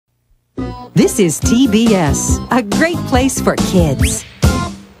This is TBS, a great place for kids.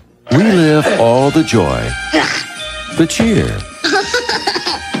 Relive all the joy, the cheer,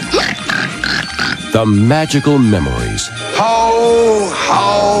 the magical memories. Ho,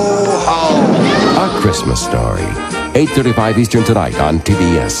 ho, ho. A Christmas Story. 8:35 Eastern tonight on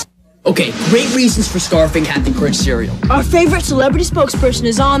TBS. Okay, great reasons for scarfing Captain Crunch cereal. Our favorite celebrity spokesperson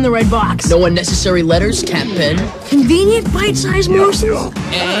is on the red box. No unnecessary letters, cat pen. Convenient bite-sized morsels.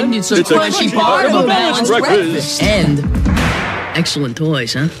 And it's a crunchy part of a balanced breakfast. And excellent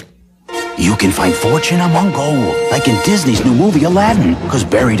toys, huh? You can find fortune among gold, like in Disney's new movie Aladdin, because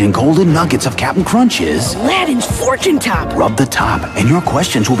buried in golden nuggets of Captain Crunch is Aladdin's fortune top. Rub the top, and your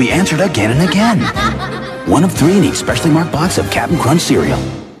questions will be answered again and again. One of 3 in each specially marked box of Captain Crunch cereal.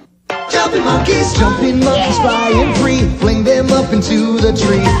 Jumping monkeys flying free. Fling them up into the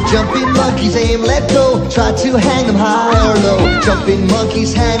tree. Jumping monkeys aim, let go. Try to hang them high or low. Jumping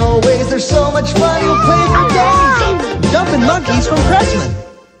monkeys hang always. There's so much fun, you'll play for days. Jumping monkeys from Pressman.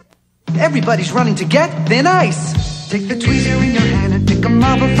 Everybody's running to get thin ice. Take the tweezer in your hand and pick a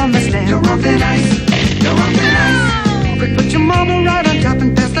marble from the stand. You're on thin ice. You're on thin ice. Quick, put your marble right on top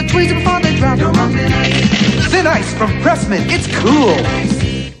and test the tweezer before they drop. You're on thin ice. Thin ice from Pressman. It's cool.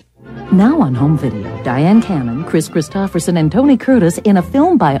 Now on home video, Diane Cannon, Chris Christopherson, and Tony Curtis in a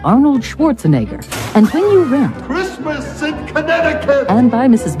film by Arnold Schwarzenegger. And when you rent Christmas in Connecticut. and buy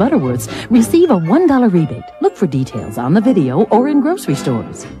Mrs. Butterworth's, receive a $1 rebate. Look for details on the video or in grocery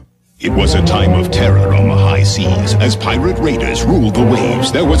stores. It was a time of terror on the high seas. As pirate raiders ruled the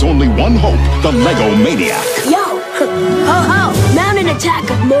waves, there was only one hope, the Lego Maniac. Yo! Ho! Mount an attack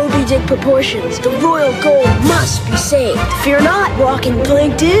of Moby Dick proportions. The royal gold must be saved. Fear not, walking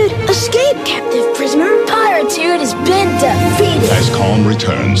plank dude. Escape, captive prisoner. Piratude has been defeated. As Kong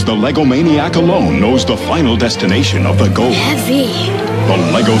returns, the Lego Maniac alone knows the final destination of the gold. Heavy. The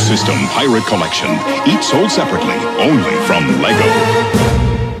Lego System Pirate Collection. Each sold separately, only from Lego.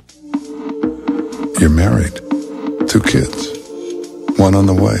 You're married. 2 kids. 1 on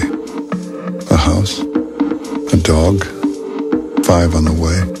the way. A house. A dog. 5 on the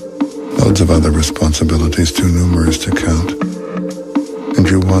way. Loads of other responsibilities too numerous to count. And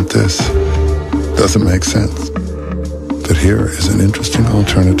you want this. Doesn't make sense. But here is an interesting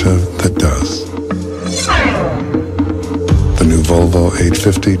alternative that does. The new Volvo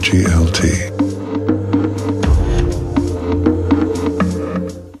 850 GLT.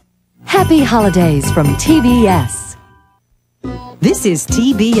 Happy holidays from TBS. This is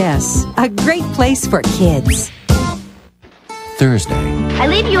TBS, a great place for kids. Thursday, I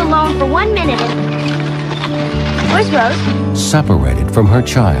leave you alone for 1 minute. Where's Rose? separated from her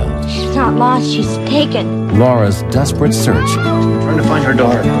child. She's not lost, she's taken. Laura's desperate search trying to find her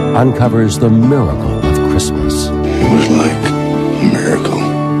daughter uncovers the miracle of Christmas. It was like a miracle.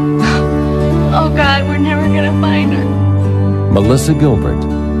 Oh God, we're never gonna find her. Melissa Gilbert,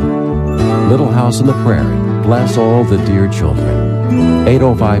 Little House on the Prairie, bless all the dear children.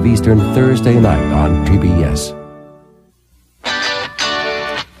 8:05 Eastern, Thursday night on TBS.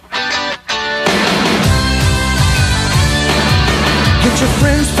 Get your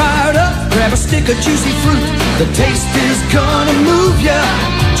friends fired up, grab a stick of juicy fruit. The taste is gonna move ya.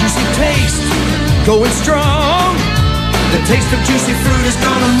 Juicy taste, going strong. The taste of juicy fruit is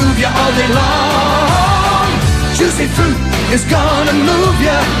gonna move ya all day long. Juicy fruit is gonna move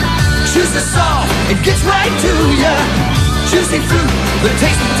ya. Juice is soft, it gets right to ya. Juicy fruit, the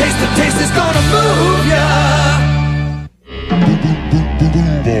taste is gonna move ya.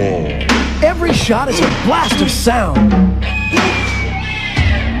 Every shot is a blast of sound.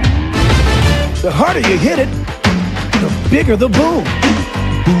 The harder you hit it, the bigger the boom.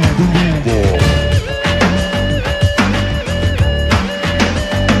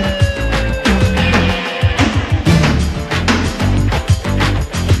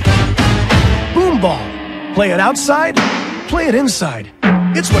 Boom ball. Play it outside, play it inside.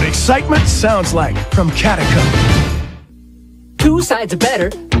 It's what excitement sounds like from Catacomb. Two sides are better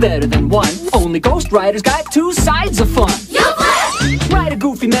than one. Only Ghost Rider's got two sides of fun. Write a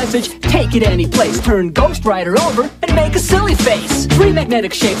goofy message, take it any place. Turn Ghost Rider over and make a silly face. Three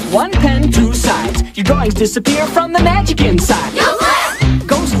magnetic shapes, one pen, two sides. Your drawings disappear from the magic inside.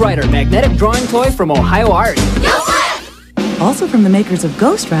 Ghost Rider, magnetic drawing toy from Ohio Art. Also from the makers of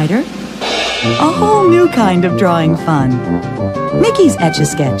Ghost Rider, a whole new kind of drawing fun. Mickey's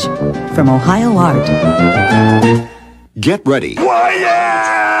Etch-a-Sketch from Ohio Art. Get ready.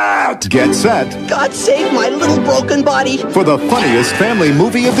 Quiet! Get set. God save my little broken body. For the funniest family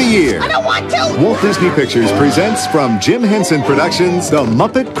movie of the year. I don't want to. Walt Disney Pictures presents from Jim Henson Productions, The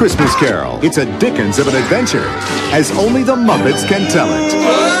Muppet Christmas Carol. It's a Dickens of an adventure, as only the Muppets can tell it.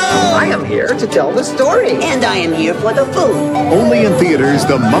 I am here to tell the story. And I am here for the food. Only in theaters,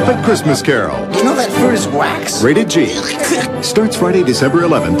 The Muppet Christmas Carol. You know that fruit is wax? Rated G. Starts Friday, December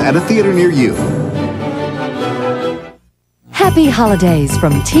 11th at a theater near you. Happy holidays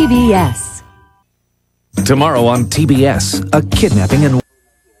from TBS. Tomorrow on TBS, a kidnapping in...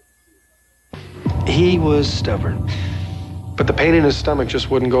 He was stubborn, but the pain in his stomach just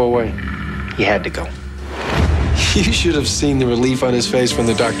wouldn't go away. He had to go. You should have seen the relief on his face when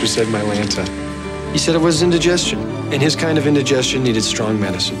the doctor said Mylanta. He said it was indigestion, and his kind of indigestion needed strong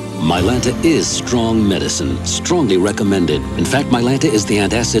medicine. Mylanta is strong medicine, strongly recommended. In fact, Mylanta is the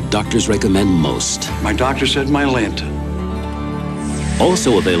antacid doctors recommend most. My doctor said Mylanta.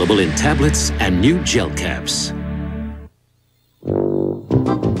 Also available in tablets and new gel caps.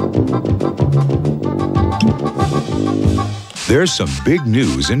 There's some big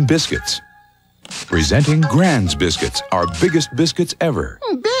news in biscuits. Presenting Grand's Biscuits, our biggest biscuits ever.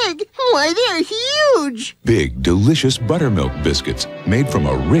 Big? Why, they're huge! Big, delicious buttermilk biscuits made from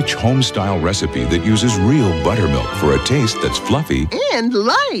a rich home-style recipe that uses real buttermilk for a taste that's fluffy And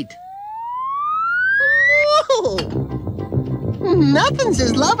light. Whoa! Nothing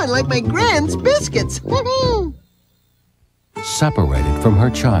says lovin' like my Grand's biscuits. Separated from her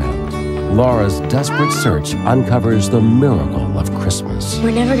child, Laura's desperate search uncovers the miracle of Christmas.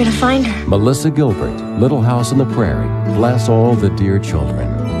 We're never gonna find her. Melissa Gilbert, Little House on the Prairie, Bless All the Dear Children.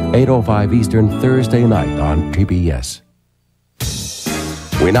 8:05 Eastern, Thursday night on TBS.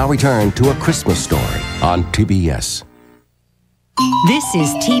 We now return to A Christmas Story on TBS. This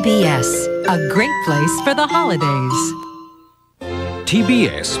is TBS, a great place for the holidays.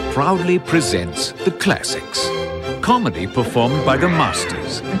 TBS proudly presents the classics. Comedy performed by the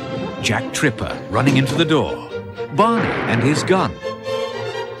masters. Jack Tripper running into the door. Barney and his gun.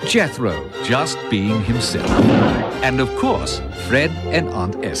 Jethro just being himself. And of course, Fred and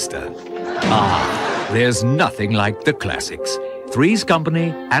Aunt Esther. Ah, there's nothing like the classics. Three's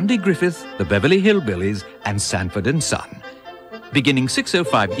Company, Andy Griffith, the Beverly Hillbillies, and Sanford and Son. Beginning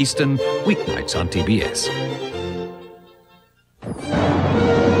 6:05 Eastern, weeknights on TBS.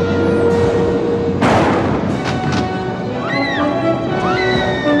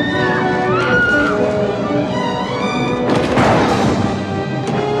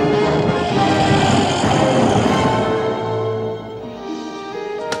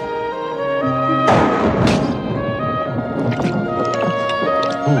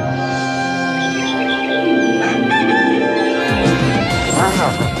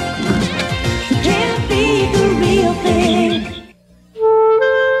 Can't be the real thing.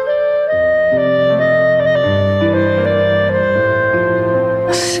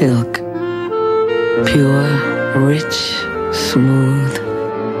 Silk. Pure, rich, smooth.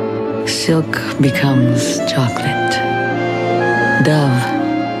 Silk becomes chocolate. Dove.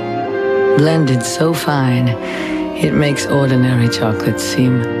 Blended so fine, it makes ordinary chocolate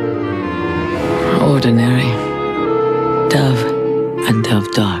seem ordinary. Dove and Dove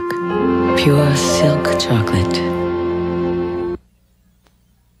Dark. Pure silk chocolate.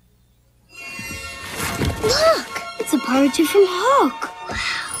 Look! It's a party from Hulk. Wow.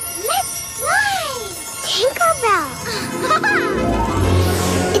 Let's fly! Tinkerbell!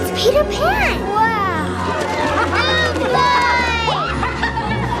 It's Peter Pan! Wow!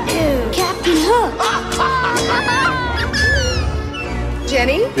 Captain Hook!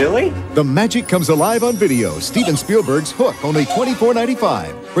 Jenny? Billy? The magic comes alive on video. Steven Spielberg's Hook, only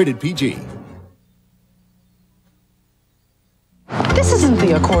 $24.95. Rated PG. This isn't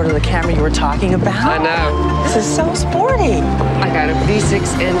the Accord of the camera you were talking about. I know. This is so sporty. I got a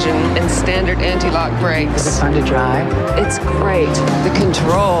V6 engine and standard anti-lock brakes. Is it fun to drive? It's great. The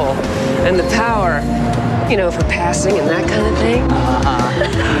control and the power. You know, for passing and that kind of thing.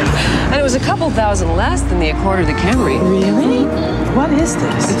 And it was a couple thousand less than the Accord or the Camry. Really? What is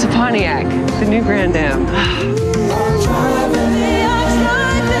this? It's a Pontiac, the new Grand Am.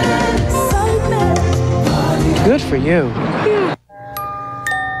 Good for you.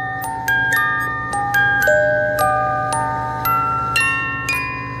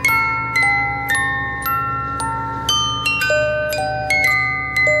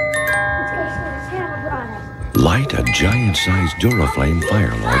 Light a giant-sized Duraflame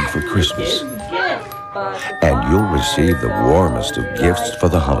fire log for Christmas, and you'll receive the warmest of gifts for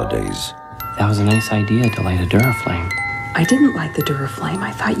the holidays. That was a nice idea to light a Duraflame. I didn't light the Duraflame.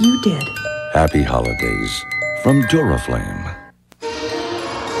 I thought you did. Happy holidays from Duraflame.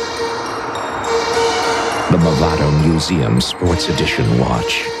 The Movado Museum Sports Edition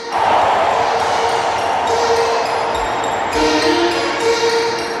watch.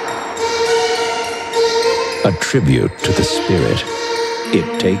 A tribute to the spirit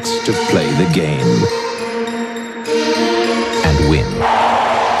it takes to play the game and win.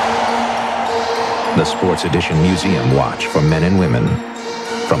 The Sports Edition Museum Watch for men and women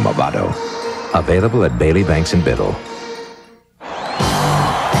from Movado. Available at Bailey Banks and Biddle.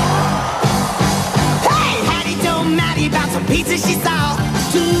 Hey, Hattie told Maddie about some pizza she saw.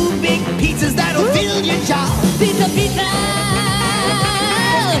 2 big pizzas that'll fill your jaw. Pizza, pizza.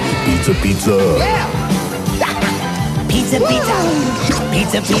 Pizza, pizza. Yeah. Pizza, pizza.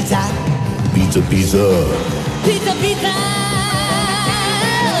 Pizza, pizza. Pizza, pizza. Pizza, pizza.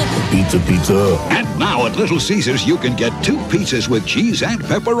 Pizza, pizza. And now at Little Caesars, you can get 2 pizzas with cheese and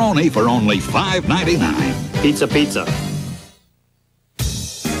pepperoni for only $5.99. Pizza, pizza.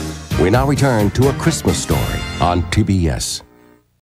 We now return to A Christmas Story on TBS.